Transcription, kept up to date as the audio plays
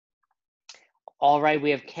All right, we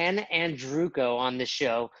have Ken Andruko on the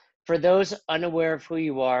show. For those unaware of who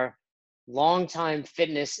you are, longtime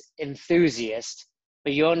fitness enthusiast,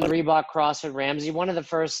 but you own Reebok CrossFit Ramsey, one of the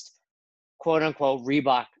first quote unquote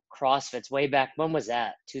Reebok CrossFits way back. When was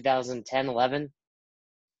that? 2010, 11?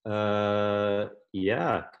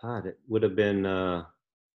 Yeah, God, it would have been, I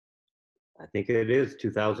think it is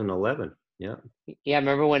 2011. Yeah. Yeah, I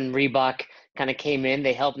remember when Reebok kind of came in,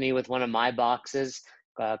 they helped me with one of my boxes,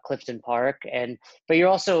 Clifton Park. But you're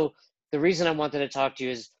also, the reason I wanted to talk to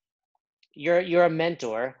you is you're a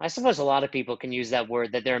mentor. I suppose a lot of people can use that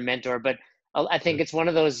word that they're a mentor, but I think it's one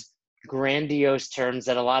of those grandiose terms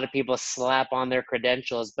that a lot of people slap on their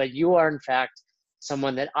credentials. But you are, in fact,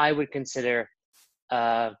 someone that I would consider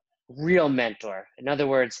a real mentor. In other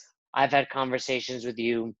words, I've had conversations with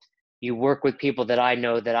you. You work with people that I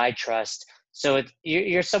know that I trust. So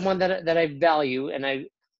you're someone that I value, and I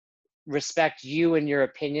respect you and your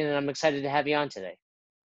opinion. And I'm excited to have you on today.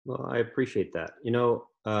 Well, I appreciate that.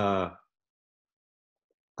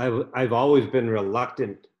 I've always been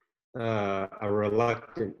reluctant, a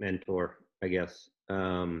reluctant mentor, I guess.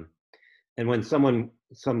 And when someone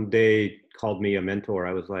someday called me a mentor,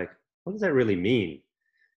 I was like, what does that really mean?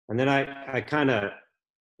 And then I kind of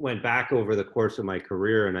went back over the course of my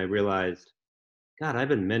career and I realized, God, I've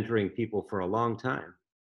been mentoring people for a long time.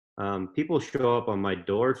 People show up on my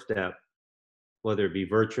doorstep, whether it be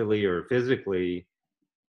virtually or physically,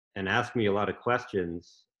 and ask me a lot of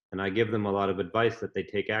questions. And I give them a lot of advice that they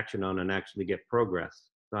take action on and actually get progress.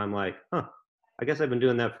 So I'm like, I guess I've been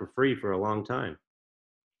doing that for free for a long time.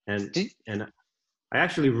 And Do, and I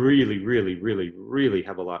actually really, really, really, really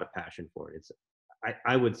have a lot of passion for it.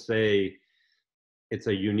 I would say it's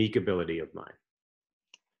a unique ability of mine.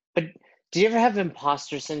 but do you ever have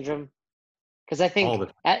imposter syndrome? Because I All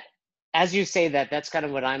think the as you say that, that's kind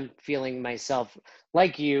of what I'm feeling myself.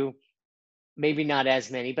 Like you, maybe not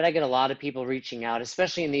as many, but I get a lot of people reaching out,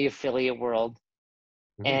 especially in the affiliate world.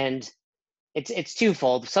 Mhm. And it's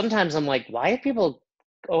twofold. Sometimes I'm like, why do people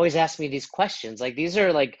always ask me these questions? Like these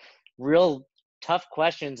are like real tough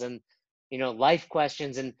questions and life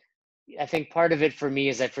questions. And I think part of it for me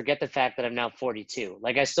is I forget the fact that I'm now 42.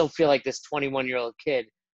 Like I still feel like this 21-year-old kid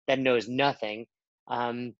that knows nothing.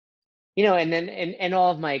 Um, and then and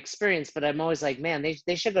all of my experience, but I'm always like, man,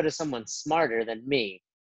 they should go to someone smarter than me.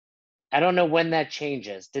 I don't know when that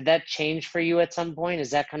changes. Did that change for you at some point?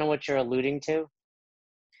 Is that kind of what you're alluding to?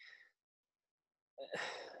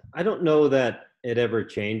 I don't know that it ever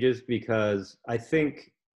changes because I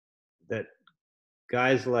think that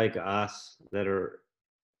guys like us that are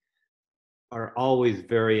always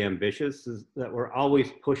very ambitious is that we're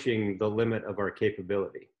always pushing the limit of our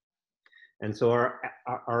capability. And so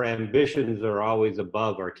our ambitions are always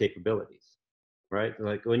above our capabilities, right?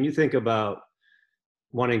 Like when you think about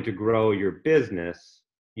wanting to grow your business,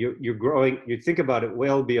 you're growing, you think about it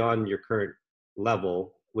well beyond your current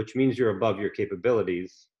level, which means you're above your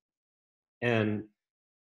capabilities. And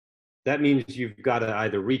that means you've got to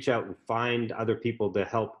either reach out and find other people to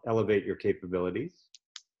help elevate your capabilities.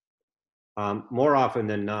 More often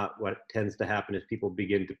than not, what tends to happen is people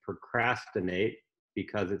begin to procrastinate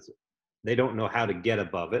because they don't know how to get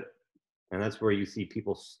above it, and that's where you see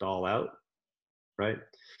people stall out, right?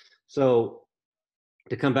 So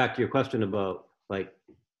to come back to your question about like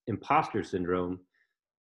imposter syndrome,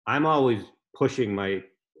 I'm always pushing my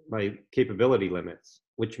capability limits,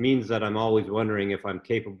 which means that I'm always wondering if I'm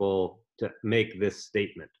capable to make this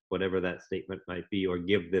statement, whatever that statement might be, or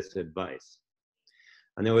give this advice.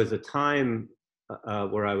 And there was a time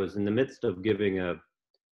where I was in the midst of giving a,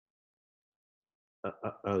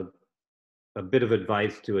 a, a bit of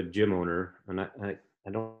advice to a gym owner, and I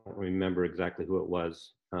don't remember exactly who it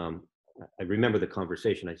was. I remember the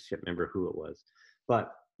conversation, I just can't remember who it was.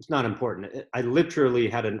 But it's not important. I literally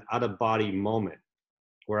had an out of body moment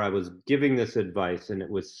where I was giving this advice and it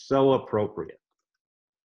was so appropriate.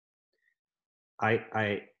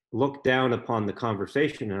 I looked down upon the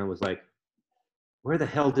conversation and I was like, where the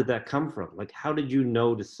hell did that come from? Like, how did you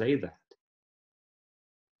know to say that?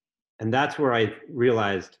 And that's where I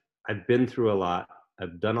realized I've been through a lot.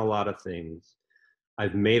 I've done a lot of things.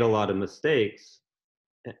 I've made a lot of mistakes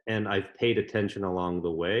and I've paid attention along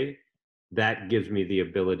the way. That gives me the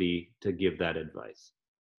ability to give that advice.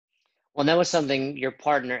 Well, that was something your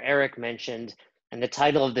partner Eric mentioned, and the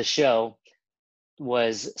title of the show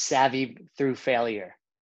was "Savvy Through Failure."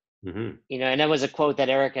 Mm-hmm. And that was a quote that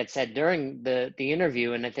Eric had said during the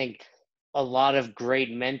interview. And I think a lot of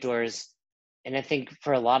great mentors, and I think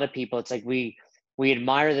for a lot of people, it's like we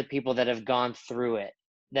admire the people that have gone through it,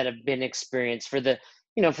 that have been experienced for the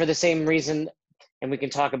same reason. And we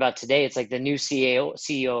can talk about today. It's like the new CEO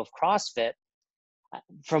of CrossFit.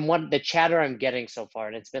 from what the chatter I'm getting so far,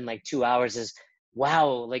 and it's been like 2 hours, is wow,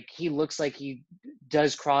 like he looks like he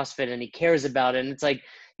does CrossFit and he cares about it. And it's like,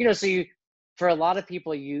 so for a lot of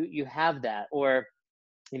people, you have that. Or,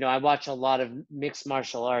 I watch a lot of mixed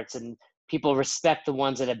martial arts, and people respect the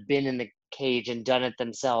ones that have been in the cage and done it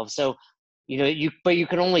themselves. So, but you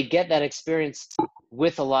can only get that experience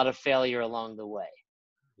with a lot of failure along the way.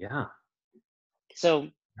 Yeah. So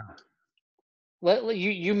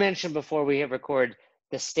you mentioned before we hit record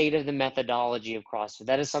the state of the methodology of CrossFit.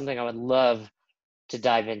 That is something I would love to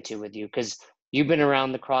dive into with you, because you've been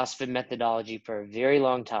around the CrossFit methodology for a very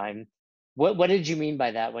long time. What did you mean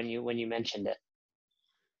by that when you mentioned it?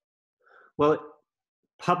 Well,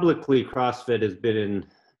 publicly, CrossFit has been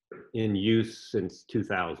in use since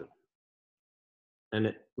 2000.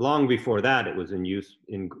 And long before that, it was in use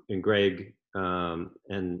in Greg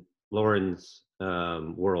and Lauren's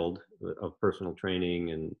world of personal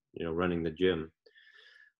training and running the gym.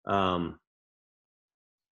 And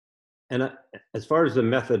as far as the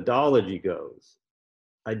methodology goes,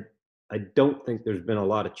 I don't think there's been a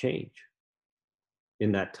lot of change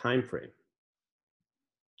in that time frame.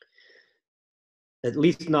 At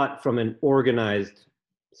least not from an organized,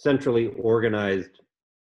 centrally organized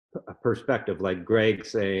perspective, like Greg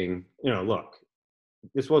saying, look,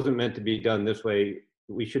 this wasn't meant to be done this way.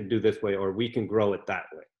 We should do this way, or we can grow it that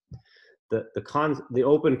way. The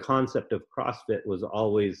open concept of CrossFit was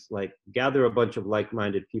always like, gather a bunch of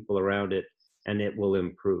like-minded people around it and it will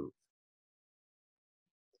improve.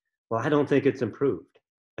 Well, I don't think it's improved.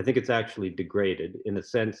 I think it's actually degraded, in the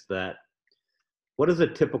sense that, what does a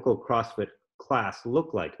typical CrossFit class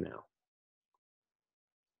look like now?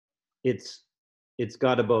 It's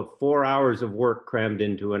got about 4 hours of work crammed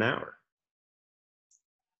into an hour.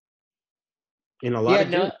 In a lot of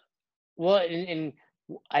gyms. Well, and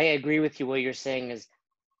I agree with you. What you're saying is,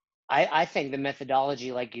 I think the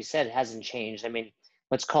methodology, like you said, hasn't changed. I mean,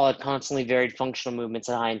 let's call it constantly varied functional movements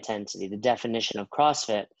at high intensity, the definition of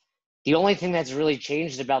CrossFit. The only thing that's really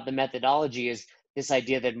changed about the methodology is this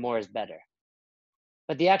idea that more is better.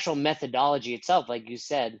 But the actual methodology itself, like you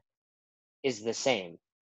said, is the same.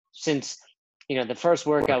 Since, the first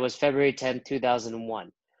workout was February 10th,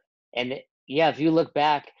 2001. And yeah, if you look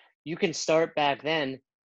back, you can start back then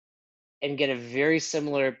and get a very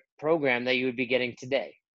similar program that you would be getting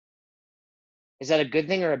today. Is that a good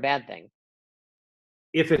thing or a bad thing?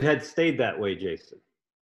 If it had stayed that way, Jason,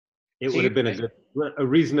 it would have been a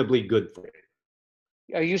reasonably good thing.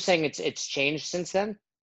 Are you saying it's changed since then?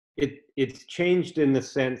 It's changed in the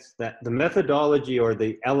sense that the methodology, or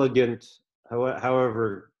the elegant,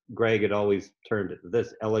 however Greg had always termed it,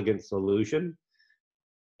 this elegant solution,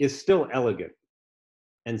 is still elegant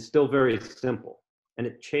and still very simple. And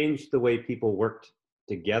it changed the way people worked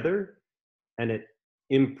together, and it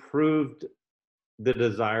improved the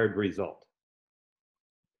desired result.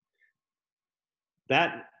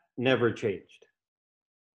 That never changed.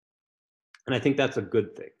 And I think that's a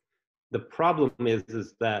good thing. The problem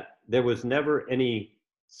is that there was never any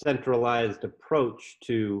centralized approach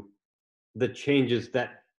to the changes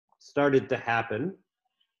that started to happen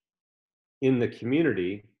in the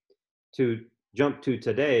community, to jump to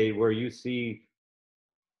today, where you see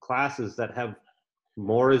classes that have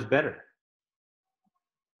more is better.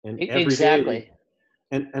 And every exactly.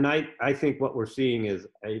 day, and I think what we're seeing is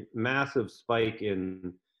a massive spike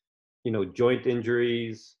in, joint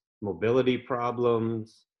injuries, mobility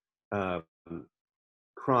problems,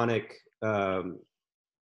 chronic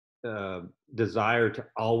desire to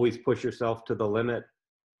always push yourself to the limit,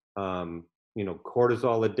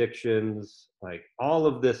 cortisol addictions, like all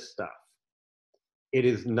of this stuff. It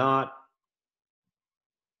is not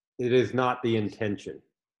the intention.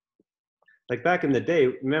 Like back in the day,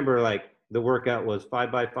 remember, like the workout was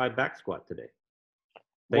 5x5 back squat today.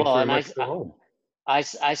 Thanks very much. Go home.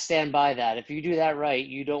 I stand by that. If you do that right,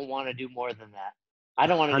 you don't want to do more than that. I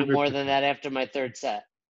don't want to do more than that after my third set.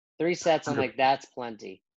 3 sets, I'm like, that's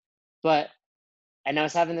plenty. But, and I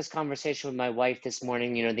was having this conversation with my wife this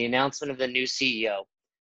morning, the announcement of the new CEO.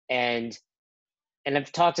 And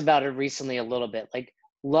I've talked about it recently a little bit, like,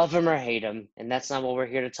 love him or hate him. And that's not what we're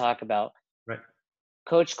here to talk about. Right.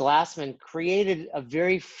 Coach Glassman created a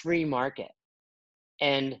very free market.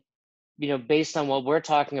 And, based on what we're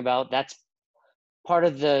talking about, that's part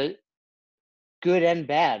of the good and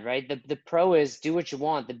bad, right? The pro is do what you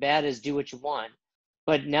want. The bad is do what you want.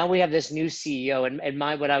 But now we have this new CEO, and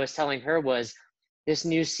what I was telling her was, this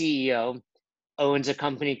new CEO owns a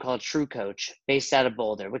company called True Coach based out of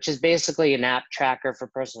Boulder, which is basically an app tracker for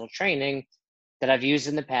personal training that I've used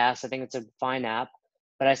in the past. I think it's a fine app.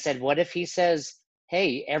 But I said, what if he says,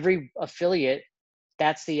 hey, every affiliate,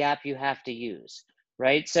 that's the app you have to use?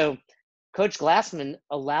 right? So Coach Glassman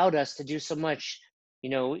allowed us to do so much.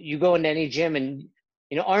 You go into any gym and,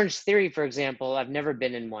 Orange Theory, for example, I've never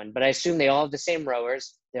been in one, but I assume they all have the same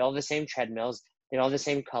rowers, they all have the same treadmills, they all have the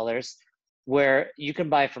same colors, where you can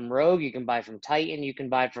buy from Rogue, you can buy from Titan, you can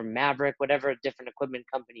buy from Maverick, whatever different equipment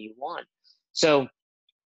company you want. So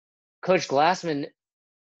Coach Glassman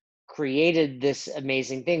created this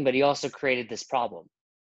amazing thing, but he also created this problem.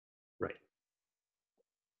 Right.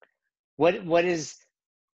 What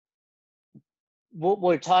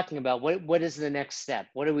we're talking about, what is the next step?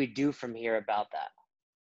 What do we do from here about that?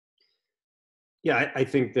 Yeah, I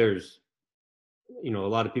think there's, a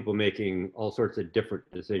lot of people making all sorts of different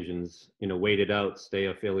decisions, wait it out, stay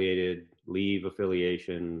affiliated, leave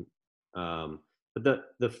affiliation. But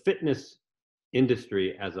the fitness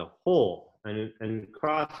industry as a whole, and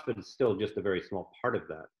CrossFit is still just a very small part of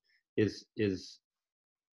that, is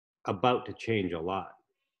about to change a lot.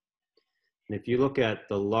 And if you look at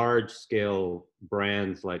the large scale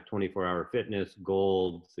brands like 24 Hour Fitness,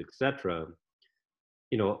 Golds, etc.,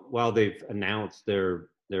 while they've announced their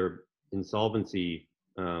insolvency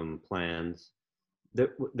plans,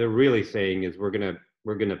 they're really saying is we're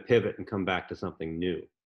gonna pivot and come back to something new.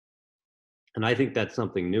 And I think that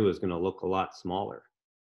something new is going to look a lot smaller,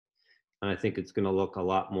 and I think it's going to look a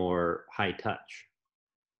lot more high touch,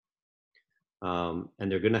 and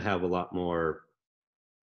they're going to have a lot more,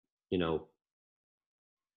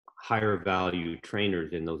 higher value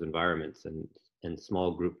trainers in those environments, and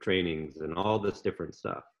small group trainings and all this different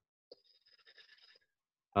stuff.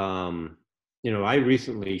 I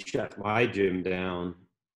recently shut my gym down,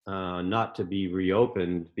 not to be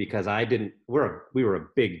reopened because we were a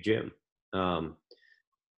big gym, and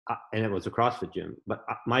it was a CrossFit gym. But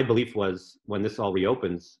my belief was when this all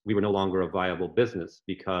reopens, we were no longer a viable business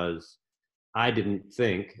because I didn't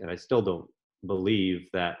think, and I still don't believe,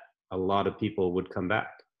 that a lot of people would come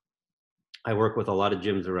back. I work with a lot of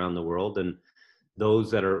gyms around the world, and those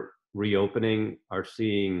that are reopening are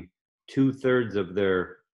seeing 2/3 of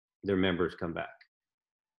their members come back,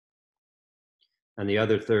 and the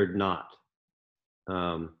other third not.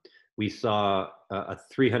 We saw a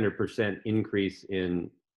 300% increase in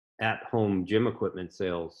at-home gym equipment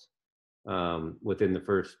sales within the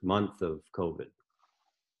first month of COVID.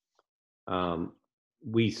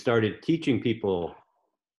 We started teaching people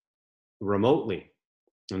remotely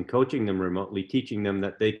and coaching them remotely, teaching them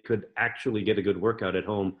that they could actually get a good workout at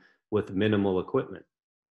home with minimal equipment.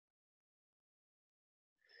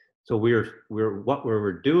 So what we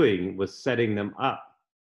were doing was setting them up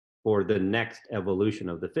for the next evolution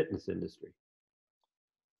of the fitness industry.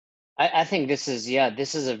 I think this is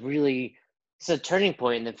a turning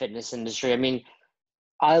point in the fitness industry. I mean,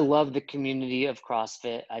 I love the community of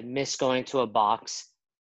CrossFit. I miss going to a box,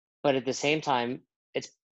 but at the same time,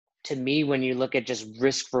 to me, when you look at just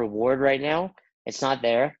risk reward right now, it's not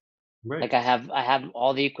there. Right. Like I have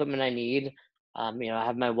all the equipment I need. I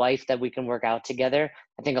have my wife that we can work out together.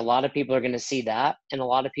 I think a lot of people are going to see that, and a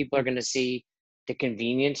lot of people are going to see the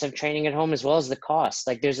convenience of training at home as well as the cost.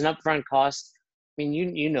 Like there's an upfront cost. I mean,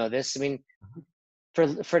 you know this. I mean, for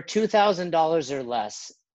 $2,000 or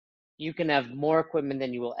less, you can have more equipment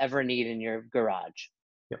than you will ever need in your garage.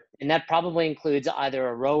 Yep. And that probably includes either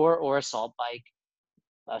a rower or a salt bike,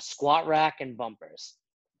 a squat rack, and bumpers.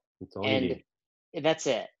 That's all you need. That's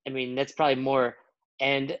it. I mean, that's probably more,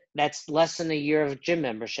 and that's less than a year of gym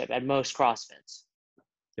membership at most CrossFits.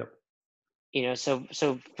 Yep.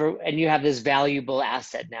 And you have this valuable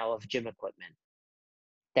asset now of gym equipment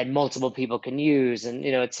that multiple people can use, and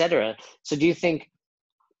et cetera. So do you think,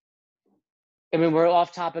 I mean, we're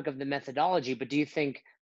off topic of the methodology, but do you think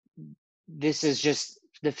this is just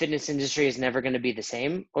the fitness industry is never going to be the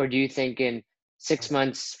same? Or do you think in 6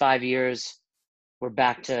 months, 5 years, we're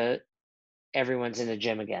back to everyone's in the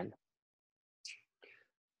gym again?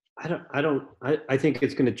 I think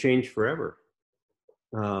it's going to change forever.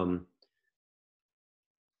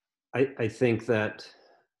 I think that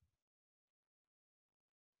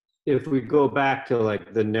if we go back to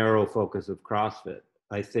like the narrow focus of CrossFit,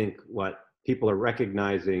 I think what people are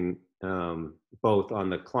recognizing, both on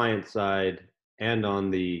the client side and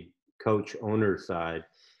on the coach owner side,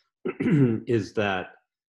 is that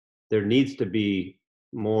there needs to be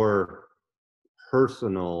more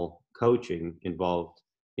personal coaching involved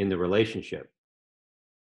in the relationship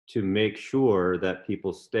to make sure that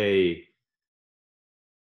people stay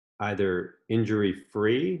either injury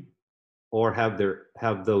free or have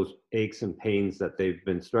those aches and pains that they've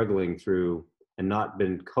been struggling through and not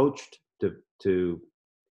been coached to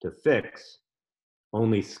fix,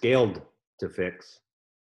 only scaled to fix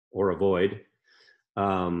or avoid.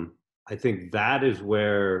 I think that is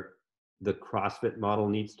where the CrossFit model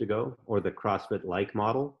needs to go, or the CrossFit-like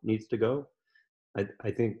model needs to go.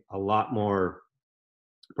 I think a lot more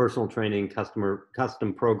personal training,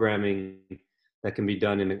 custom programming that can be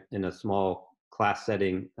done in a small class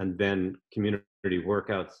setting, and then community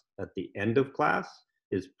workouts at the end of class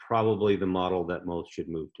is probably the model that most should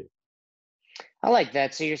move to. I like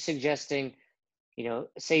that. So you're suggesting,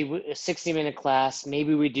 say a 60-minute class,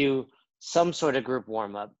 maybe we do some sort of group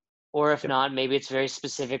warm up, or if Yep. not, maybe it's very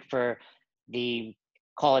specific for the,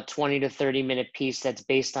 call it 20 to 30-minute piece that's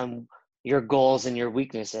based on your goals and your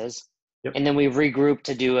weaknesses. Yep. And then we regroup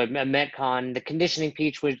to do a Metcon, the conditioning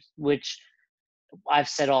piece, which I've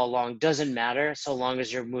said all along doesn't matter so long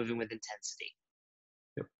as you're moving with intensity.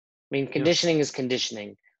 Yep. I mean, conditioning is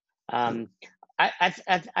conditioning. I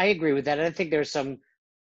agree with that. And I think there's some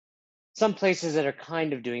places that are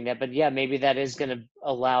kind of doing that, but yeah, maybe that is going to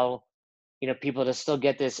allow, people to still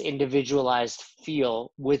get this individualized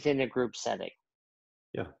feel within a group setting.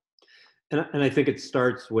 Yeah. And I think it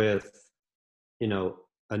starts with,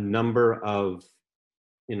 a number of,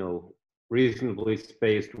 reasonably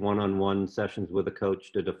spaced one-on-one sessions with a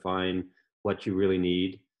coach to define what you really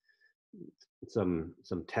need. Some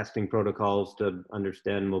testing protocols to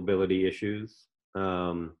understand mobility issues.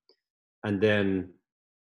 And then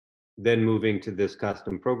moving to this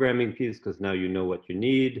custom programming piece, because now you know what you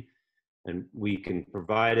need, and we can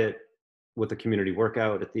provide it with a community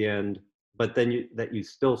workout at the end. But then you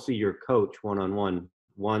still see your coach one-on-one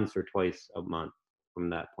once or twice a month from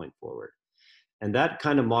that point forward. And that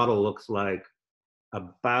kind of model looks like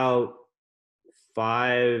about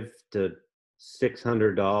 $500 to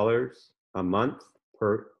 $600 a month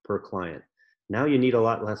per client. Now you need a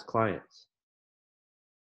lot less clients.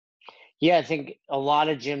 Yeah, I think a lot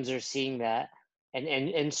of gyms are seeing that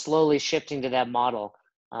and slowly shifting to that model.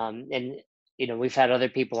 And we've had other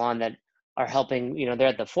people on that are helping, they're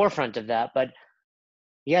at the forefront of that. But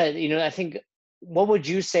yeah, I think, what would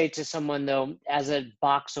you say to someone though, as a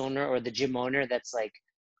box owner or the gym owner, that's like,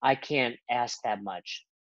 I can't ask that much?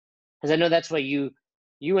 Because I know that's what you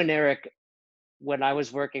and Eric, when I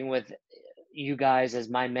was working with you guys as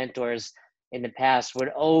my mentors in the past, would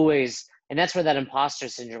always, and that's where that imposter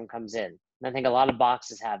syndrome comes in. And I think a lot of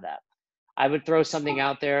boxes have that. I would throw something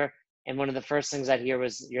out there, and one of the first things I'd hear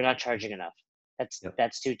was, "You're not charging enough.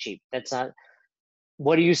 That's too cheap. That's not."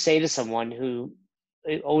 What do you say to someone who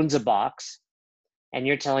owns a box, and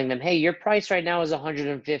you're telling them, "Hey, your price right now is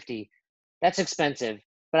 150. That's expensive,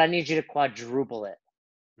 but I need you to quadruple it."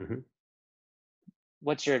 Mm-hmm.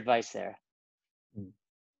 What's your advice there?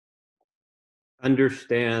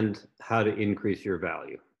 Understand how to increase your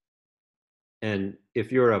value. And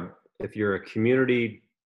if you're a community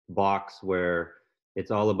box where it's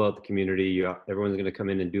all about the community, everyone's going to come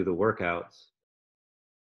in and do the workouts,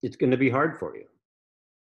 it's going to be hard for you.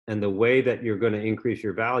 And the way that you're going to increase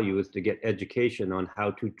your value is to get education on how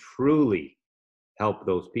to truly help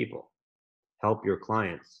those people, help your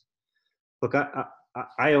clients. Look,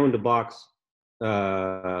 I owned a box,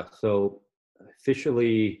 so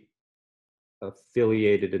officially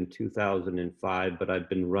affiliated in 2005, but I've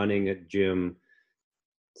been running a gym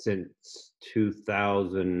since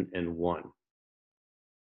 2001.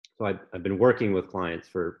 So I've been working with clients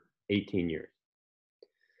for 18 years.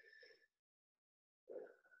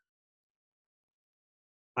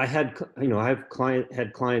 I've had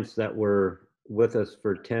clients that were with us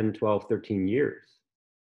for 10, 12, 13 years.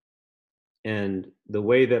 And the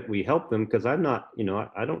way that we help them, because I'm not,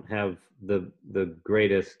 I don't have the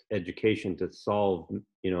greatest education to solve,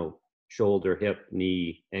 shoulder, hip,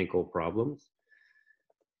 knee, ankle problems,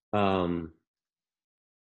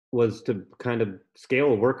 was to kind of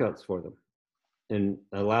scale workouts for them and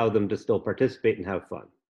allow them to still participate and have fun.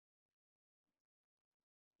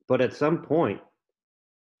 But at some point,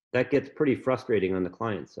 that gets pretty frustrating on the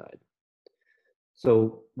client side.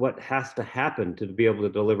 So what has to happen to be able to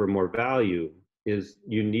deliver more value is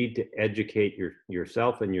you need to educate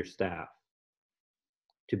yourself and your staff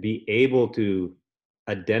to be able to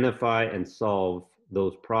identify and solve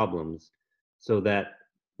those problems so that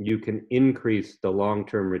you can increase the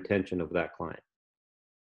long-term retention of that client.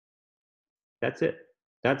 That's it.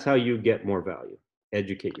 That's how you get more value.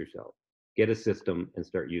 Educate yourself, get a system, and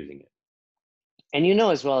start using it. And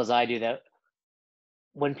as well as I do that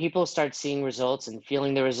when people start seeing results and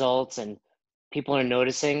feeling the results and people are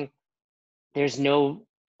noticing, there's no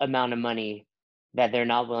amount of money that they're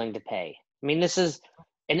not willing to pay. I mean, this is,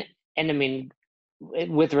 and I mean,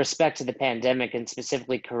 with respect to the pandemic and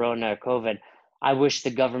specifically Corona or COVID, I wish the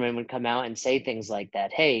government would come out and say things like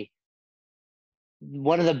that. Hey,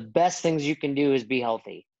 one of the best things you can do is be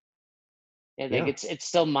healthy. And like, it's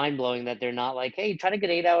still mind blowing that they're not like, hey, try to get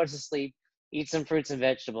 8 hours of sleep, eat some fruits and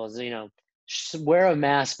vegetables, wear a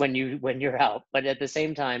mask when you're out. But at the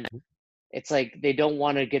same time, it's like they don't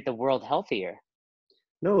want to get the world healthier.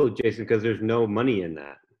 No, Jason, because there's no money in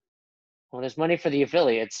that. Well, there's money for the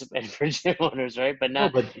affiliates and for gym owners, right? But No,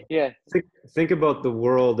 not, but yeah, think about the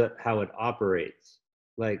world, how it operates.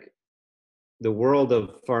 Like the world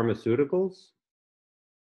of pharmaceuticals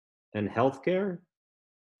and healthcare,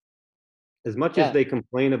 as much as yeah, they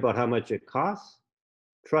complain about how much it costs,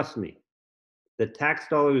 trust me, the tax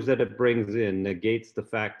dollars that it brings in negates the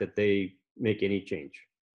fact that they make any change.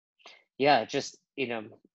 yeah. Just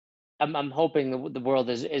I'm hoping the world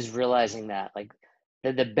is realizing that, like,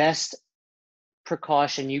 the best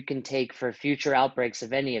precaution you can take for future outbreaks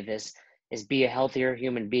of any of this is be a healthier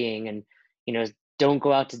human being, and you know don't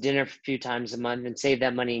go out to dinner a few times a month and save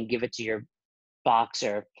that money and give it to your box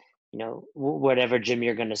or whatever gym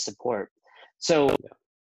you're going to support. So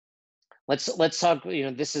let's talk.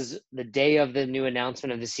 This is the day of the new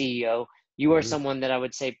announcement of the CEO. You are Mhm. someone that I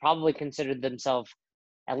would say probably considered themselves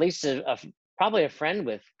at least probably a friend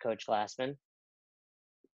with Coach Glassman.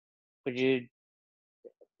 Would you?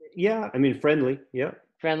 Yeah, I mean, friendly. Yeah.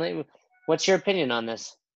 Friendly? What's your opinion on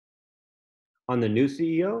this? On the new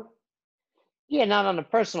CEO? Yeah, not on a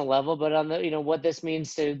personal level, but on the what this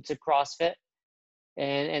means to CrossFit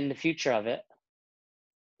and the future of it.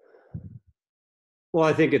 Well,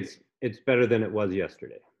 I think it's better than it was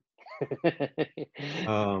yesterday.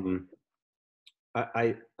 Um,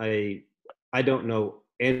 I don't know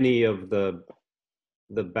any of the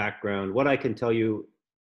background. What I can tell you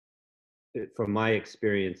from my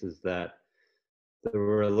experience is that the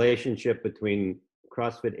relationship between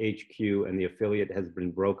CrossFit HQ and the affiliate has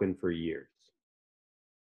been broken for years.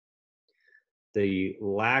 The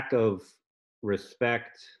lack of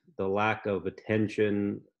respect, the lack of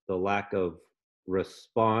attention, the lack of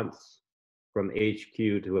response from HQ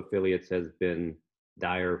to affiliates has been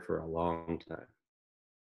dire for a long time.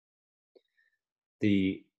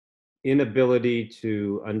 The inability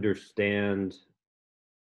to understand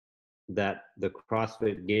that the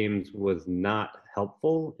CrossFit Games was not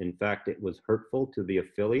helpful. In fact, it was hurtful to the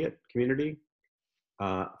affiliate community.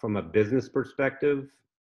 From a business perspective,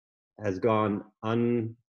 has gone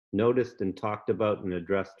unnoticed and talked about and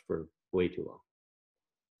addressed for way too long.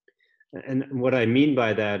 And what I mean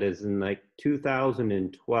by that is in like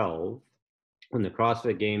 2012, when the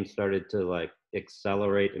CrossFit Games started to like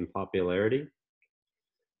accelerate in popularity,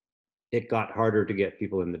 it got harder to get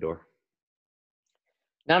people in the door.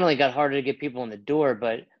 Not only got harder to get people in the door,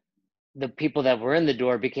 but the people that were in the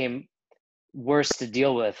door became worse to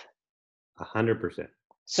deal with. 100%.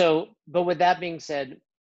 So, but with that being said,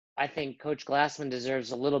 I think Coach Glassman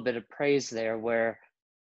deserves a little bit of praise there, where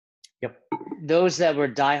Yep. those that were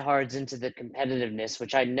diehards into the competitiveness,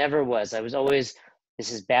 which I never was. I was always,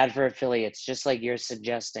 this is bad for affiliates, just like you're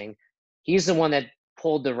suggesting. He's the one that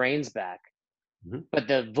pulled the reins back. Mhm. But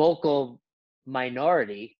the vocal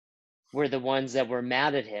minority were the ones that were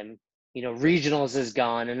mad at him. Regionals is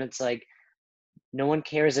gone, and it's like no one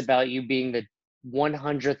cares about you being the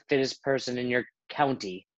 100th fittest person in your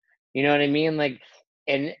county. You know what I mean? Like,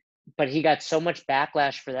 but he got so much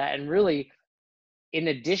backlash for that, and really, in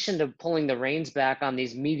addition to pulling the reins back on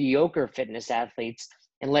these mediocre fitness athletes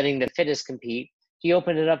and letting the fittest compete, he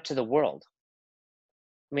opened it up to the world.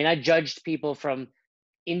 I mean, I judged people from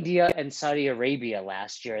India and Saudi Arabia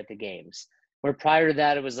last year at the games, where prior to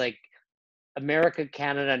that it was like America,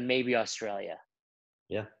 Canada, and maybe Australia.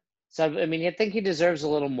 Yeah. So I mean, I think he deserves a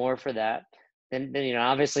little more for that. Then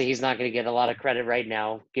obviously he's not going to get a lot of credit right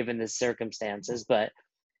now given the circumstances, but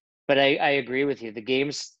I agree with you. The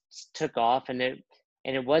games took off, and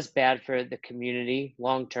it was bad for the community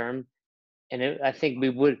long term. And I think we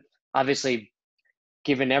would obviously,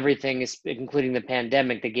 given everything, including the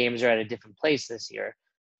pandemic, the games are at a different place this year.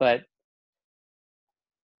 But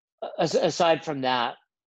aside from that,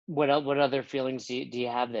 what other feelings do you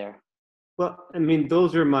have there? Well, I mean,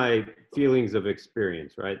 those are my feelings of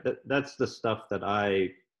experience, right? That's the stuff that I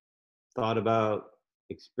thought about,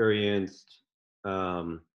 experienced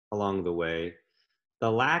along the way.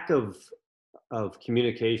 The lack of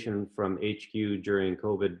communication from HQ during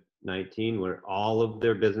COVID-19, where all of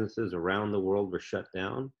their businesses around the world were shut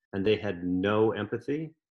down and they had no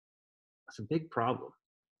empathy, that's a big problem.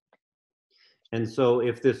 And so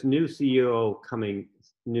if this new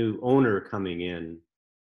new owner coming in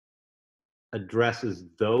addresses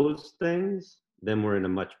those things, then we're in a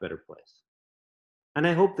much better place. And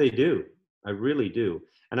I hope they do. I really do.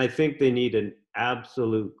 And I think they need an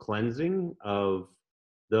absolute cleansing of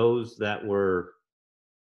those that were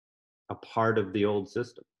a part of the old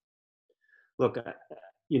system. Look,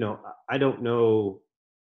 I don't know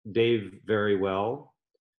Dave very well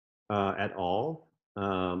at all.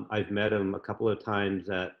 I've met him a couple of times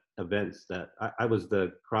at events that I was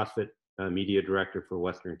the CrossFit media director for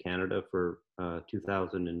Western Canada for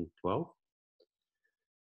 2012.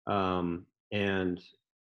 And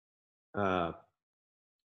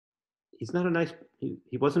he's not a nice,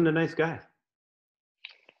 he wasn't a nice guy.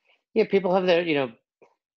 Yeah, people have their,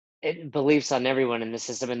 beliefs on everyone in the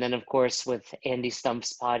system. And then, of course, with Andy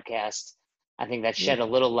Stumpf's podcast, I think that Yeah. shed a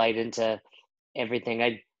little light into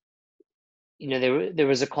everything. There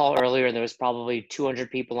was a call earlier, and there was probably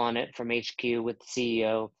 200 people on it from HQ with the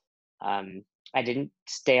CEO. I didn't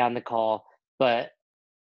stay on the call, but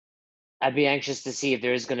I'd be anxious to see if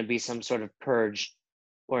there is going to be some sort of purge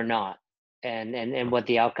or not, and what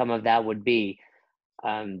the outcome of that would be.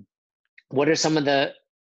 What are some of the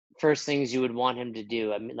first things you would want him to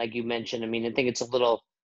do? I mean, like you mentioned, I mean, I think it's a little,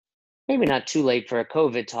 maybe not too late for a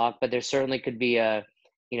COVID talk, but there certainly could be a,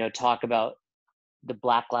 talk about the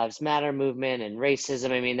Black Lives Matter movement and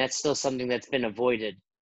racism. I mean, that's still something that's been avoided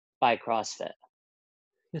by CrossFit.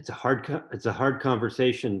 It's a hard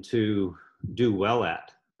conversation to do well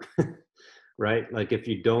at, right? Like if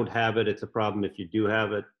you don't have it, it's a problem. If you do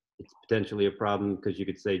have it, it's potentially a problem because you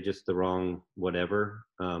could say just the wrong whatever.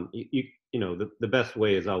 The best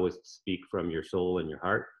way is always to speak from your soul and your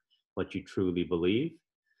heart, what you truly believe.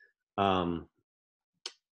 But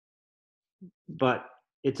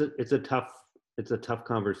it's a tough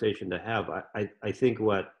conversation to have. I think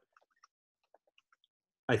what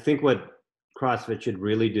CrossFit should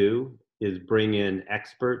really do is bring in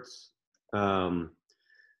experts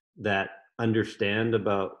that understand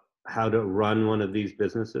about how to run one of these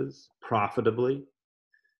businesses profitably,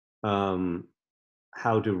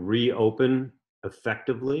 how to reopen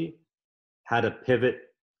effectively, how to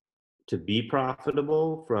pivot to be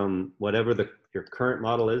profitable from whatever your current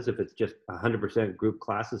model is. If it's just 100% group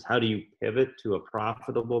classes, how do you pivot to a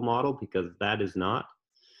profitable model? Because that is not,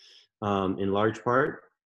 in large part.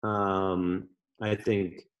 I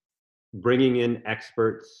think bringing in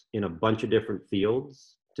experts in a bunch of different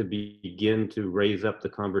fields to begin to raise up the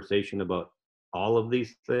conversation about all of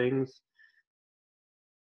these things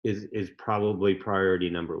is probably priority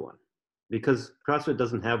number one, because CrossFit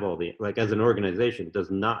doesn't have as an organization, does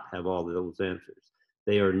not have all of those answers.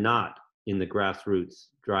 They are not in the grassroots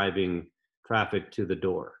driving traffic to the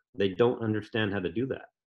door. They don't understand how to do that.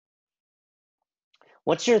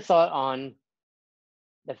 What's your thought on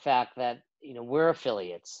the fact that, we're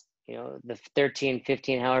affiliates, the 13,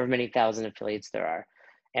 15, however many thousand affiliates there are.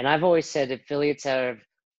 And I've always said affiliates have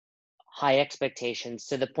high expectations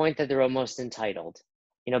to the point that they're almost entitled.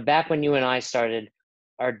 Back when you and I started,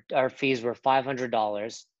 our fees were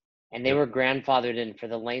 $500, and they were grandfathered in for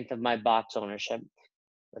the length of my box ownership.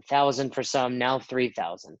 $1,000 for some, now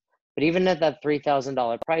 $3,000. But even at that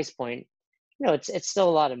 $3,000 price point, it's still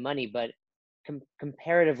a lot of money, but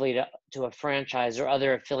comparatively to a franchise or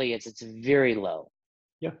other affiliates, it's very low.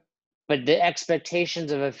 Yeah. But the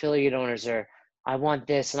expectations of affiliate owners are, I want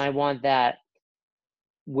this and I want that.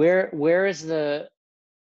 Where is the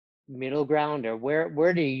middle ground, or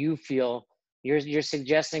where do you feel you're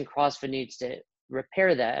suggesting CrossFit needs to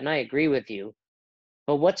repair that? And I agree with you,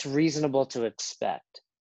 but what's reasonable to expect?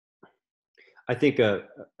 I think a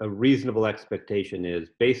reasonable expectation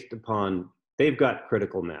is based upon, they've got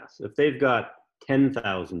critical mass. If they've got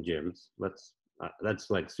 10,000 gyms, that's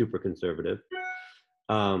like super conservative,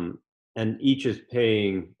 and each is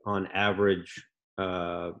paying on average,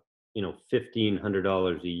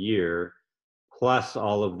 $1,500 a year, plus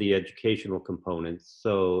all of the educational components.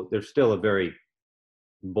 So they're still a very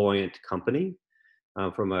buoyant company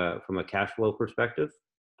from a cash flow perspective.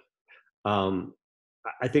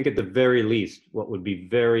 I think at the very least, what would be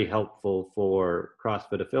very helpful for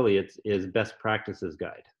CrossFit affiliates is best practices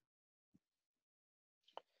guide.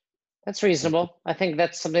 That's reasonable. I think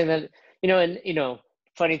that's something that,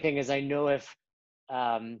 funny thing is, I know if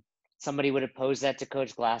somebody would have posed that to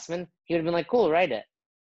Coach Glassman, he would have been like, cool, write it.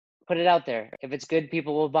 Put it out there. If it's good,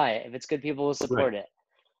 people will buy it. If it's good, people will support it.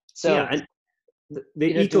 So yeah, and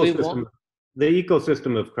the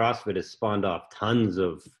ecosystem of CrossFit has spawned off tons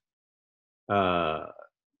of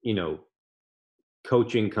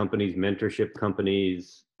coaching companies, mentorship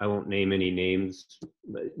companies. I won't name any names,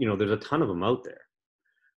 but there's a ton of them out there.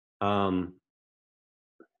 I'm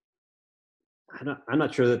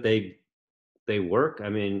not sure that they work. I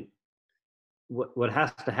mean, what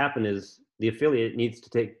has to happen is the affiliate needs to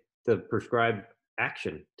take the prescribed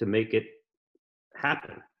action to make it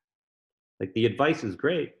happen. Like, the advice is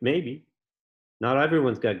great, maybe. Not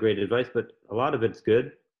everyone's got great advice, but a lot of it's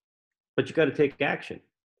good. But you got to take action.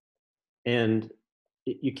 And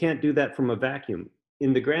you can't do that from a vacuum.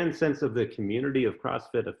 in the grand sense of the community of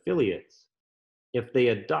CrossFit affiliates, if they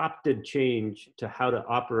adopted change to how to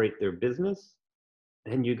operate their business,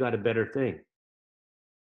 then you got a better thing.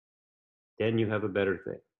 Then you have a better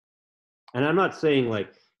thing. And I'm not saying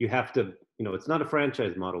like you have to, you know, it's not a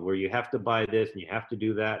franchise model where you have to buy this and you have to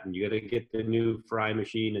do that and you got to get the new fry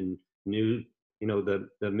machine and new, you know, the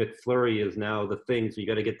McFlurry is now the thing, so you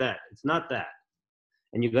got to get that. It's not that.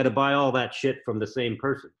 And you got to buy all that shit from the same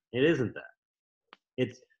person. It isn't that.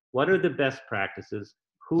 It's what are the best practices?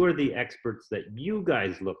 Who are the experts that you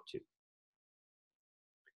guys look to?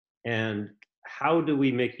 And how do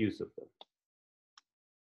we make use of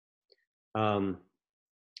them?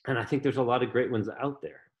 And I think there's a lot of great ones out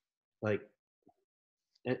there. Like,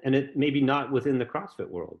 and it maybe not within the CrossFit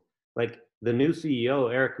world. Like the new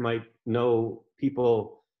CEO, Eric, might know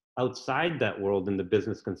people outside that world in the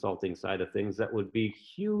business consulting side of things that would be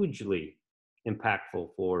hugely impactful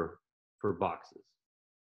for boxes,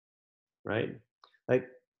 right? Like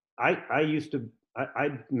I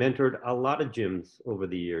mentored a lot of gyms over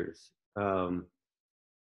the years,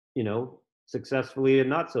 you know, successfully and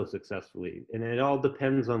not so successfully. And it all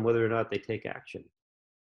depends on whether or not they take action.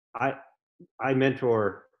 I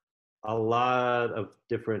mentor a lot of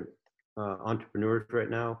different entrepreneurs right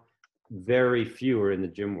now. Very few are in the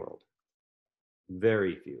gym world.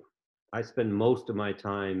 Very few. I spend most of my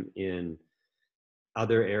time in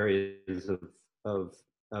other areas of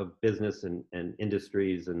business and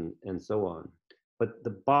industries and so on. But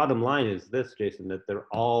the bottom line is this, Jason, that they're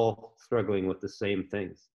all struggling with the same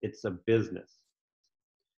things. It's a business.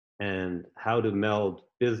 And how to meld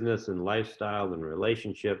business and lifestyle and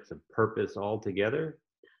relationships and purpose all together.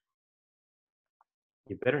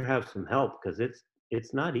 You better have some help because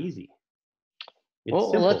it's not easy.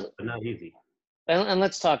 It's simple, but not easy. And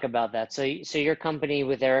let's talk about that. So your company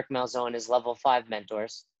with Eric Malzone is Level 5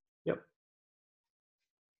 Mentors. Yep.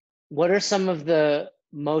 What are some of the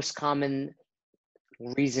most common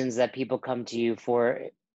reasons that people come to you for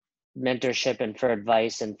mentorship and for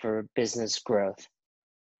advice and for business growth?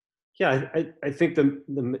 Yeah, I think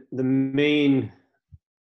the main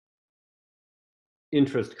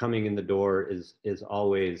interest coming in the door is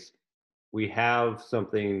always, we have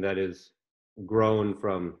something that is grown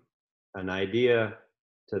from an idea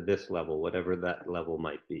to this level, whatever that level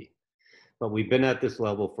might be. But we've been at this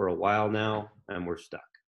level for a while now and we're stuck.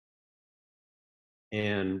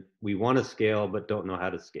 And we want to scale, but don't know how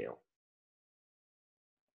to scale.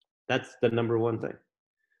 That's the number one thing.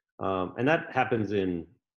 And that happens in,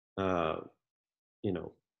 you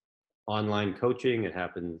know, online coaching. It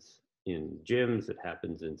happens in gyms. It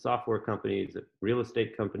happens in software companies, at real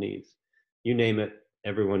estate companies, you name it.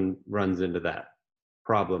 Everyone runs into that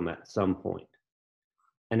problem at some point.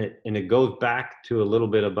 And it goes back to a little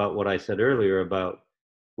bit about what I said earlier about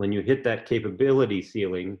when you hit that capability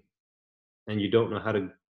ceiling and you don't know how to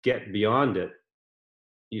get beyond it,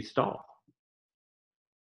 you stall.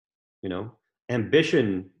 You know,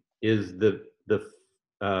 ambition is the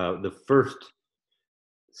first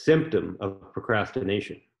symptom of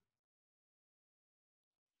procrastination.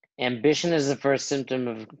 Ambition is the first symptom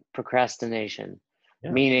of procrastination.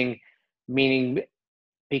 Yeah. Meaning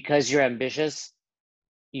because you're ambitious,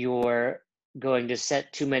 you're going to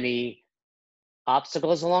set too many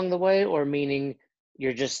obstacles along the way, or meaning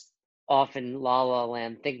you're just off in la la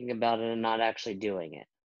land thinking about it and not actually doing it?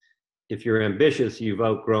 If you're ambitious, you've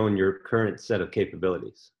outgrown your current set of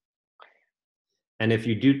capabilities. And if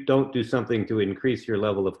you don't do something to increase your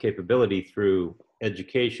level of capability through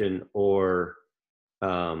education or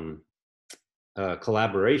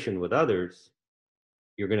collaboration with others,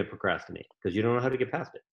 you're going to procrastinate because you don't know how to get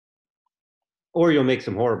past it. Or you'll make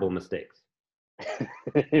some horrible mistakes.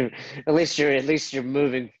 at least you're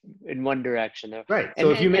moving in one direction though. Right.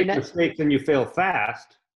 So if you make mistakes and you fail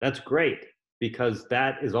fast, that's great, because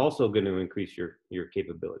that is also going to increase your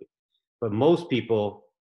capability. But most people,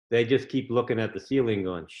 they just keep looking at the ceiling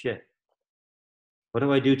going, shit, what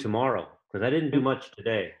do I do tomorrow? Because I didn't do much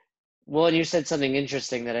today. Well, and you said something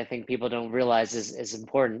interesting that I think people don't realize is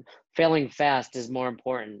important. Failing fast is more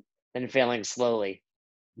important than failing slowly.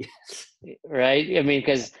 Yes. Right? I mean,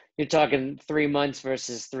 because you're talking 3 months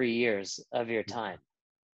versus 3 years of your time.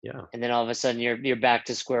 Yeah. And then all of a sudden you're back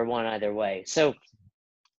to square one either way. So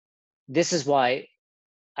this is why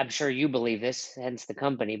I'm sure you believe this, hence the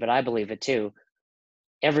company, but I believe it too.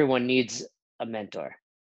 Everyone needs a mentor.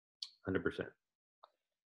 100%.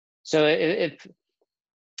 So if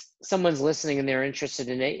someone's listening and they're interested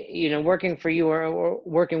in it, you know, working for you or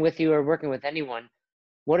working with you or working with anyone,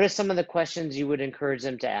 what are some of the questions you would encourage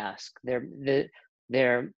them to ask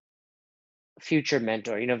their future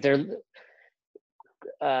mentor? You know, if they're,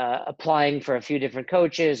 applying for a few different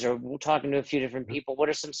coaches or talking to a few different people, what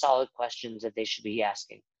are some solid questions that they should be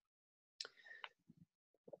asking?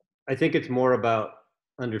 I think it's more about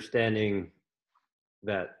understanding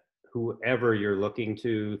that whoever you're looking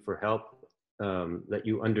to for help, that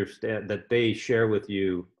you understand that they share with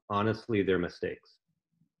you honestly their mistakes.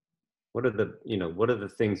 What are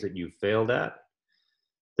the things that you failed at?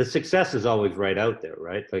 The success is always right out there,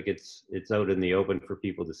 right? Like it's out in the open for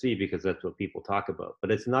people to see because that's what people talk about,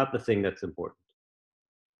 but it's not the thing that's important.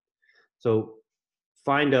 So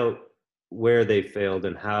find out where they failed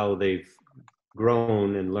and how they've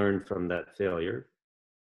grown and learned from that failure.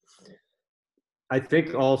 I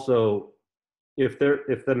think also if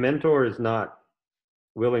the mentor is not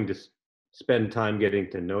willing to spend time getting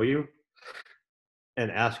to know you and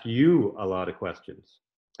ask you a lot of questions,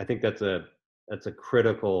 I think that's a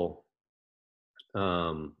critical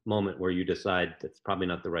moment where you decide that's probably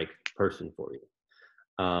not the right person for you.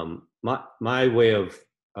 My way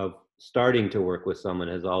of starting to work with someone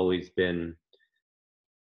has always been,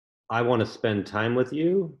 I want to spend time with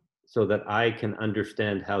you so that I can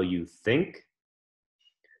understand how you think,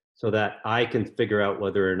 so that I can figure out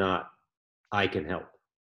whether or not I can help.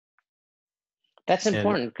 That's And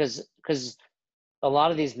important because a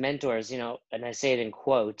lot of these mentors, and I say it in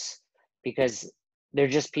quotes because they're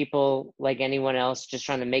just people like anyone else just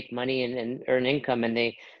trying to make money and earn income, and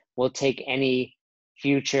they will take any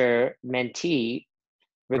future mentee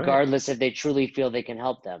right, regardless if they truly feel they can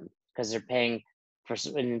help them because they're paying for,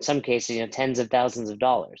 in some cases, tens of thousands of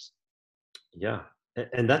dollars. yeah,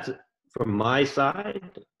 and that's from my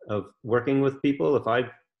side of working with people. If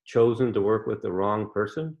I've chosen to work with the wrong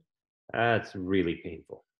person, that's really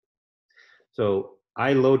painful. So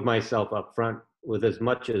I load myself up front with as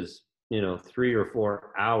much as 3 or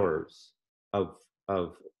 4 hours of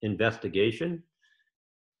investigation.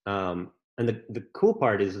 And the cool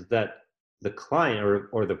part is that the client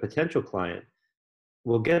or the potential client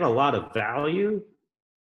will get a lot of value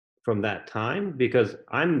from that time because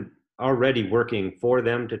I'm already working for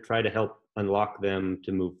them to try to help unlock them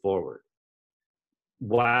to move forward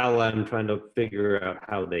while I'm trying to figure out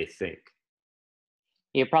how they think.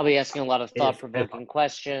 You're probably asking a lot of If thought-provoking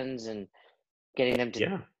questions and getting them to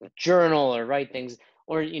yeah, journal or write things,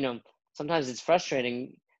 or sometimes it's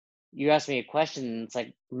frustrating. You ask me a question and it's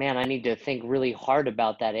like, man, I need to think really hard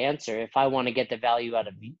about that answer if I want to get the value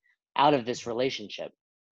out of this relationship.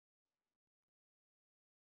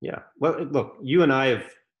 yeah. Well, look, you and I have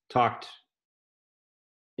talked,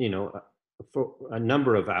 for a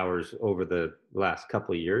number of hours over the last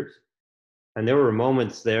couple of years, and there were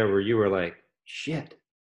moments there where you were like, shit.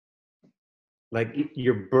 Like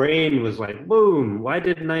your brain was like, boom, why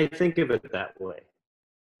didn't I think of it that way?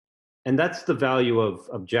 And that's the value of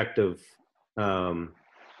objective, having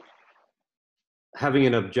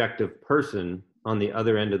an objective person on the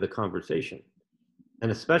other end of the conversation. And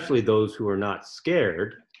especially those who are not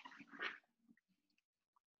scared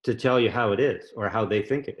to tell you how it is or how they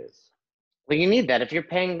think it is. Well, you need that. If you're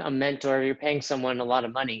paying a mentor, you're paying someone a lot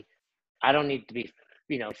of money, I don't need to be,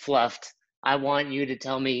 fluffed. I want you to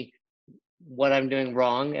tell me what I'm doing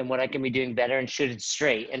wrong and what I can be doing better and shoot it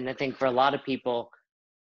straight. And I think for a lot of people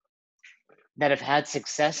that have had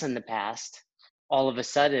success in the past, all of a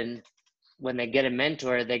sudden, when they get a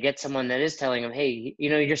mentor, they get someone that is telling them, hey,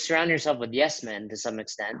 you're surrounding yourself with yes men to some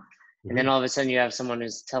extent. And then all of a sudden you have someone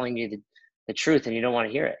who's telling you the truth and you don't want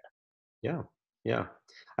to hear it. Yeah. Yeah.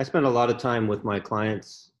 I spent a lot of time with my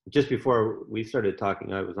clients. Just before we started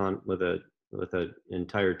talking, I was on with an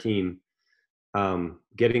entire team,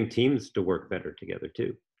 getting teams to work better together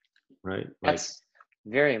too. Right. That's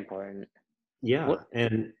very important. Yeah. What,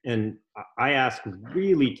 And I ask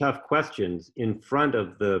really tough questions in front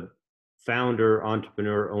of the founder,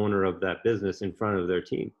 entrepreneur, owner of that business in front of their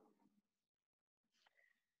team.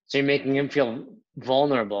 so you're making them feel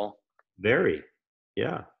vulnerable. Very.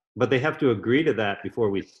 Yeah. But they have to agree to that before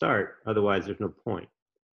we start. Otherwise, there's no point.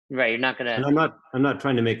 Right. You're not going And to. I'm not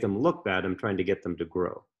trying to make them look bad. I'm trying to get them to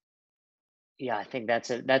grow. Yeah, I think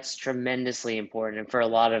that's tremendously important. And for a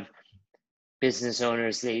lot of business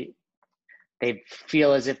owners, they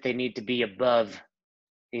feel as if they need to be above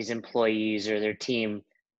these employees or their team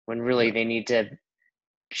when really Yeah. they need to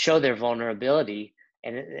show their vulnerability.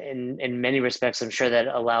 And in many respects, I'm sure that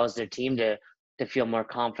allows their team to feel more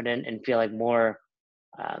confident and feel like more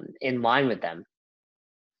in line with them.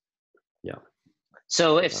 Yeah.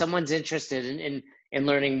 So if someone's interested in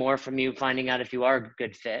learning more from you, finding out if you are a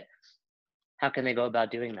good fit, how can they go about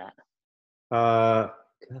doing that?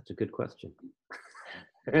 That's a good question.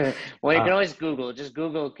 Well, you can always just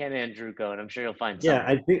Google Ken Andrucco, and I'm sure you'll find Yeah,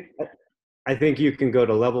 something. I think you can go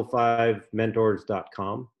to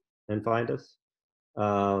level5mentors.com and find us.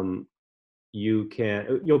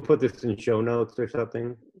 You'll put this in show notes or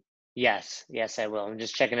something. Yes, I will. I'm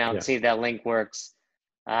just checking out, Yeah. see if that link works.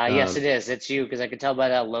 Yes, it is. It's you, because I can tell by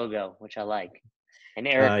that logo, which I like. And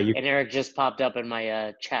Eric just popped up in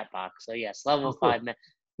my chat box. So yes, level cool. 5,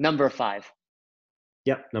 number 5.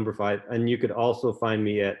 Yep, number 5. And you could also find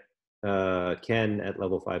me at Ken at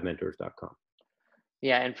level5mentors.com.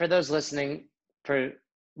 Yeah, and for those listening, for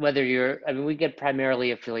whether we get primarily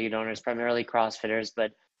affiliate owners, primarily CrossFitters,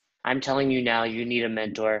 but I'm telling you now, you need a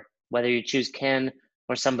mentor. Whether you choose Ken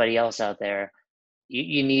or somebody else out there,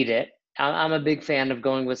 you need it. I'm a big fan of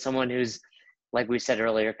going with someone who's, like we said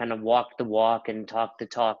earlier, kind of walk the walk and talk the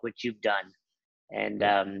talk, which you've done.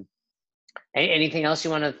 And anything else you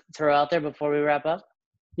want to throw out there before we wrap up?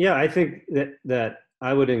 Yeah, I think that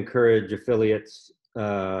I would encourage affiliates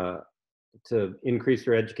to increase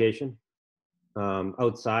their education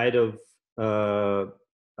outside of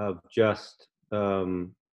just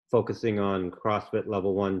focusing on CrossFit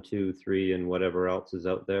level 1, 2, 3, and whatever else is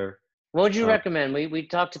out there. What would you recommend? We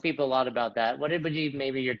talk to people a lot about that. What would be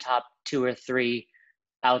maybe your top 2 or 3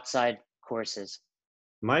 outside courses?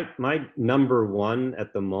 My number 1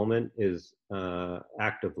 at the moment is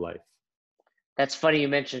Active Life. That's funny you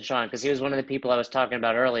mentioned Sean, because he was one of the people I was talking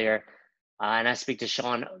about earlier, and I speak to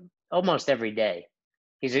Sean almost every day.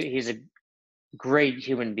 He's a great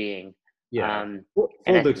human being. Yeah. Full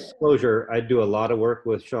disclosure, I do a lot of work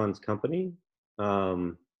with Sean's company,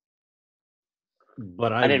 but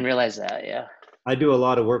I didn't realize that. Yeah. I do a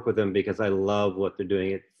lot of work with them because I love what they're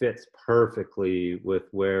doing. It fits perfectly with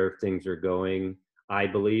where things are going, I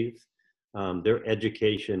believe. Their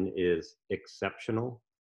education is exceptional.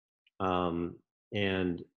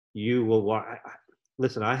 And you will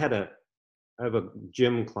listen, I have a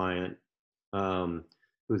gym client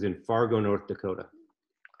who's in Fargo, North Dakota.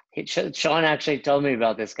 Sean actually told me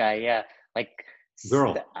about this guy. Yeah. Like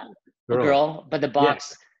girl, but the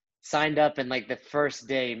box signed up, and like the first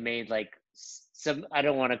day made like some, I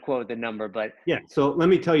don't want to quote the number, but yeah. So let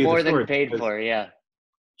me tell you more the story, than paid for. Yeah.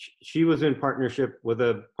 She was in partnership with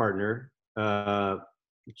a partner.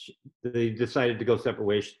 They decided to go separate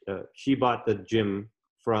ways. She bought the gym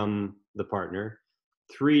from the partner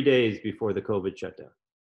 3 days before the COVID shutdown.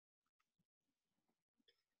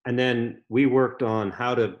 And then we worked on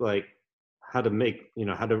how to make, how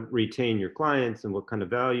to retain your clients and what kind of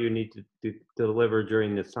value you need to deliver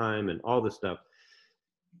during this time and all this stuff.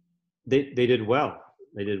 They did well.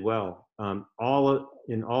 They did well.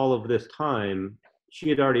 All of this time, she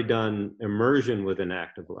had already done immersion within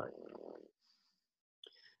Active Life.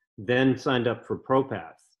 Then signed up for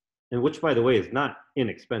ProPath, and which, by the way, is not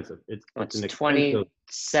inexpensive. It's an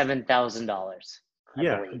 $27,000.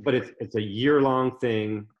 Yeah, but it's a year-long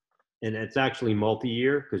thing, and it's actually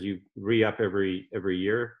multi-year because you re-up every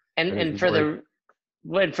year. And for the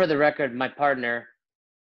record, my partner,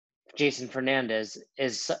 Jason Fernandez,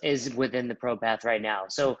 is within the ProPath right now.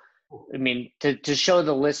 So, I mean, to show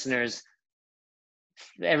the listeners,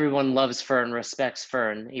 everyone loves Fern, respects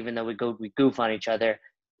Fern, even though we goof on each other,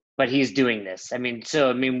 but he's doing this. I mean,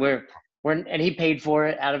 we're and he paid for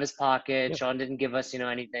it out of his pocket. Yeah. Sean didn't give us,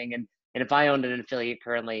 anything. And if I owned an affiliate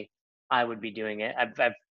currently, I would be doing it. I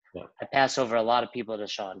pass over a lot of people to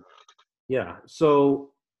Sean. Yeah.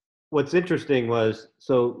 So what's interesting was,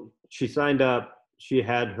 so she signed up, she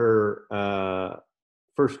had her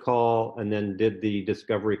first call and then did the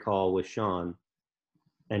discovery call with Sean,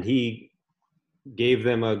 and he gave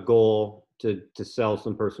them a goal to sell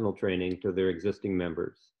some personal training to their existing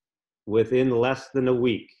members. Within less than a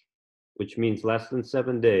week, which means less than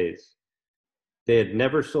 7 days, they had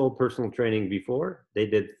never sold personal training before. They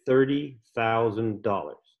did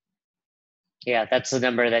 $30,000. Yeah, that's the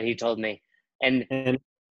number that he told me. And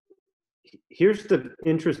here's the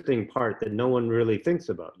interesting part that no one really thinks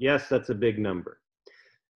about. Yes, that's a big number.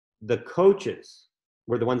 The coaches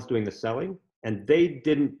were the ones doing the selling, and they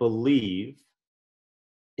didn't believe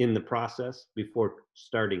in the process before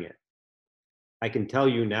starting it. I can tell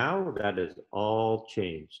you now that has all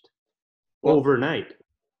changed overnight.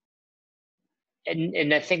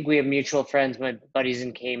 And I think we have mutual friends, my buddies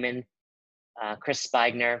in Cayman, Chris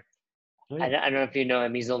Spigner. Oh, yeah. I don't know if you know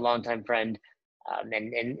him. He's a longtime friend.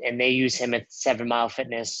 And they use him at 7 Mile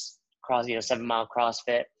Fitness, 7 Mile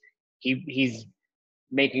CrossFit. He's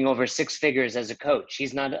making over 6 figures as a coach.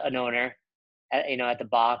 He's not an owner, at the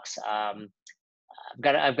box.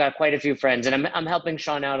 I've got quite a few friends, and I'm helping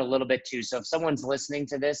Sean out a little bit too. So if someone's listening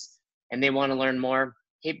to this and they want to learn more,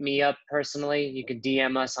 hit me up personally. You can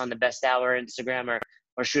DM us on the Best Hour Instagram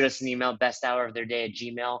or shoot us an email,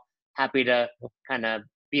 besthouroftheirday@gmail.com. Happy to kind of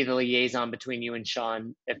be the liaison between you and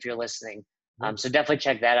Sean if you're listening. So definitely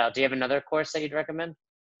check that out. Do you have another course that you'd recommend,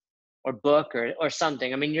 or book, or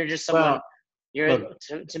something? I mean, you're just someone.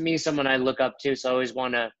 To me, someone I look up to. So I always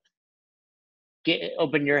want to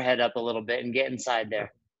open your head up a little bit and get inside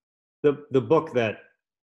there. The book that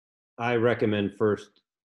I recommend first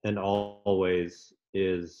and always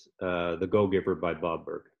is The Go-Giver by Bob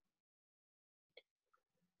Burg.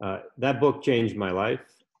 That book changed my life.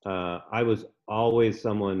 I was always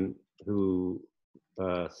someone who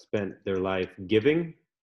spent their life giving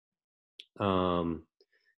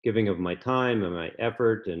of my time and my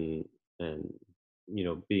effort and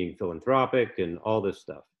being philanthropic and all this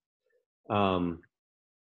stuff.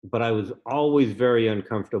 But I was always very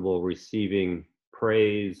uncomfortable receiving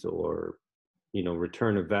praise or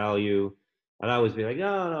return of value. I'd always be like,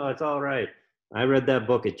 oh no, it's all right. I read that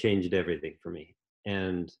book, it changed everything for me.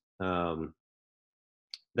 And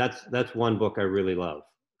that's one book I really love,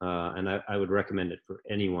 and I would recommend it for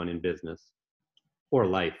anyone in business or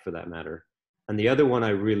life for that matter. And the other one I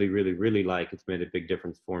really, really, really like, it's made a big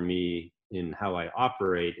difference for me in how I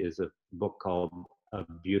operate, is a book called A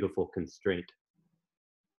Beautiful Constraint.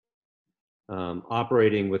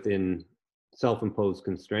 Operating within self-imposed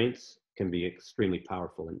constraints can be extremely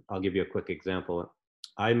powerful. And I'll give you a quick example.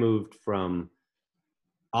 I moved from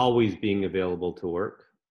always being available to work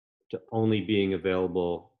to only being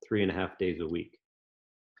available 3.5 days a week.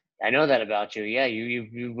 I know that about you. Yeah,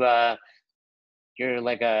 you're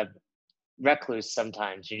like a recluse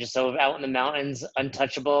sometimes. You're just so out in the mountains,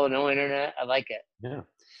 untouchable, no internet. I like it. Yeah,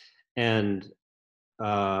 and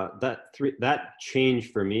that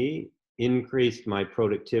change for me increased my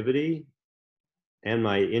productivity and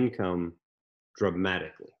my income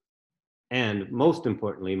dramatically, and most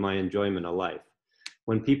importantly, my enjoyment of life.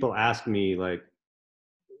 When people ask me, like,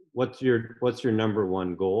 what's your number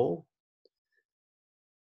one goal?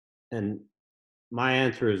 And my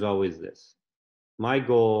answer is always this: my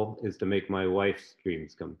goal is to make my wife's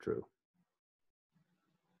dreams come true.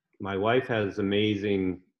 My wife has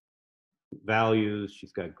amazing values.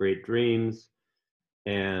 She's got great dreams.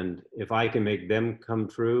 And if I can make them come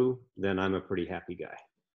true, then I'm a pretty happy guy.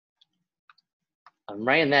 I'm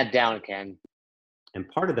writing that down, Ken. And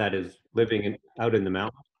part of that is living out in the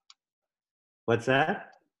mountains. What's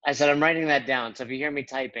that? I said I'm writing that down. So if you hear me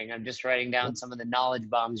typing, I'm just writing down some of the knowledge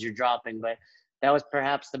bombs you're dropping, but that was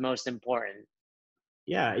perhaps the most important.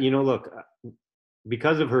 Yeah, look,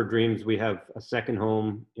 because of her dreams, we have a second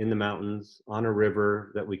home in the mountains on a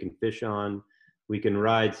river that we can fish on. We can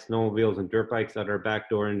ride snowmobiles and dirt bikes out our back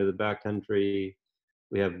door into the backcountry.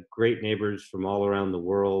 We have great neighbors from all around the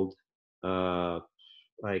world.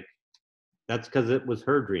 Like, that's because it was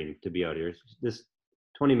her dream to be out here. This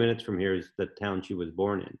 20 minutes from here is the town she was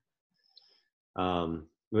born in.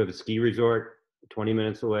 We have a ski resort 20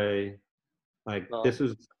 minutes away. Like, this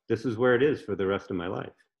is where it is for the rest of my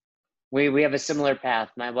life. We have a similar path.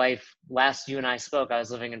 My wife, last you and I spoke, I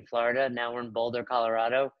was living in Florida. Now we're in Boulder,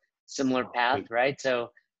 Colorado. Similar path, right?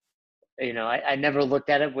 So, I never looked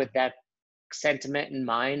at it with that sentiment in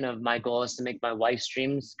mind of my goal is to make my wife's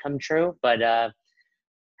dreams come true. But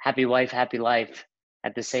happy wife, happy life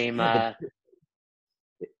at the same.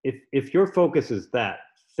 If your focus is that,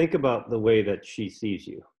 think about the way that she sees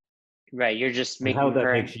you. Right. You're just making how that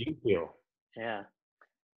makes you feel. Yeah.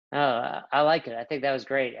 Oh, I like it. I think that was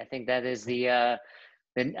great. I think that is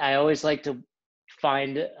then I always like to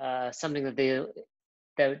find something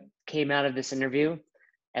that came out of this interview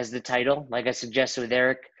as the title, like I suggested with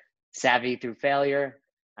Eric, Savvy Through Failure.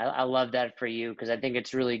 I love that for you because I think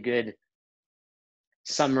it's really good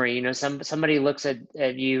summary. Somebody looks at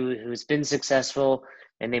you who's been successful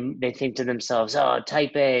and they think to themselves, oh,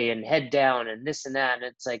 type A and head down and this and that. And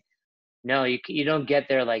it's like, no, you don't get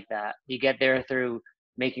there like that. You get there through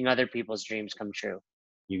making other people's dreams come true.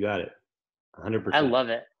 You got it. 100%.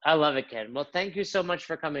 I love it, Ken. Well, thank you so much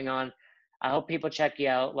for coming on. I hope people check you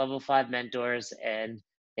out, Level 5 Mentors, and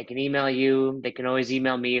they can email you. They can always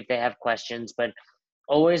email me if they have questions, but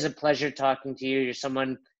always a pleasure talking to you. You're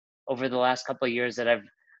someone over the last couple of years that I've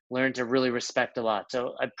learned to really respect a lot.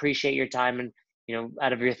 So I appreciate your time and,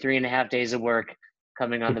 out of your 3.5 days of work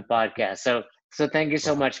coming on the podcast. So thank you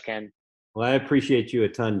so much, Ken. Well, I appreciate you a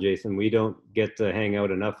ton, Jason. We don't get to hang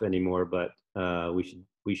out enough anymore, but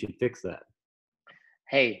we should fix that.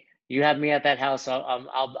 Hey, you have me at that house.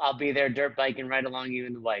 I'll be there dirt biking right along you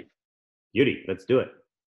and the wife. Beauty. Let's do it.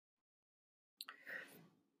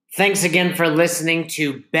 Thanks again for listening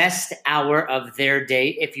to Best Hour of Their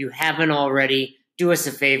Day. If you haven't already, do us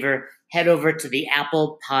a favor, head over to the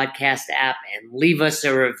Apple Podcast app and leave us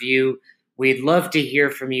a review. We'd love to hear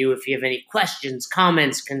from you if you have any questions,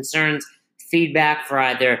 comments, concerns, feedback for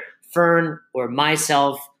either Fern or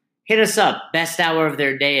myself, hit us up,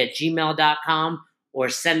 besthouroftheirday@gmail.com, or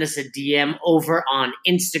send us a DM over on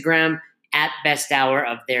Instagram at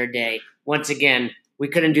besthouroftheirday. Once again, we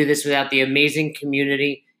couldn't do this without the amazing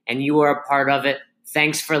community, and you are a part of it.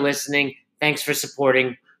 Thanks for listening. Thanks for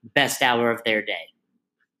supporting Best Hour of Their Day.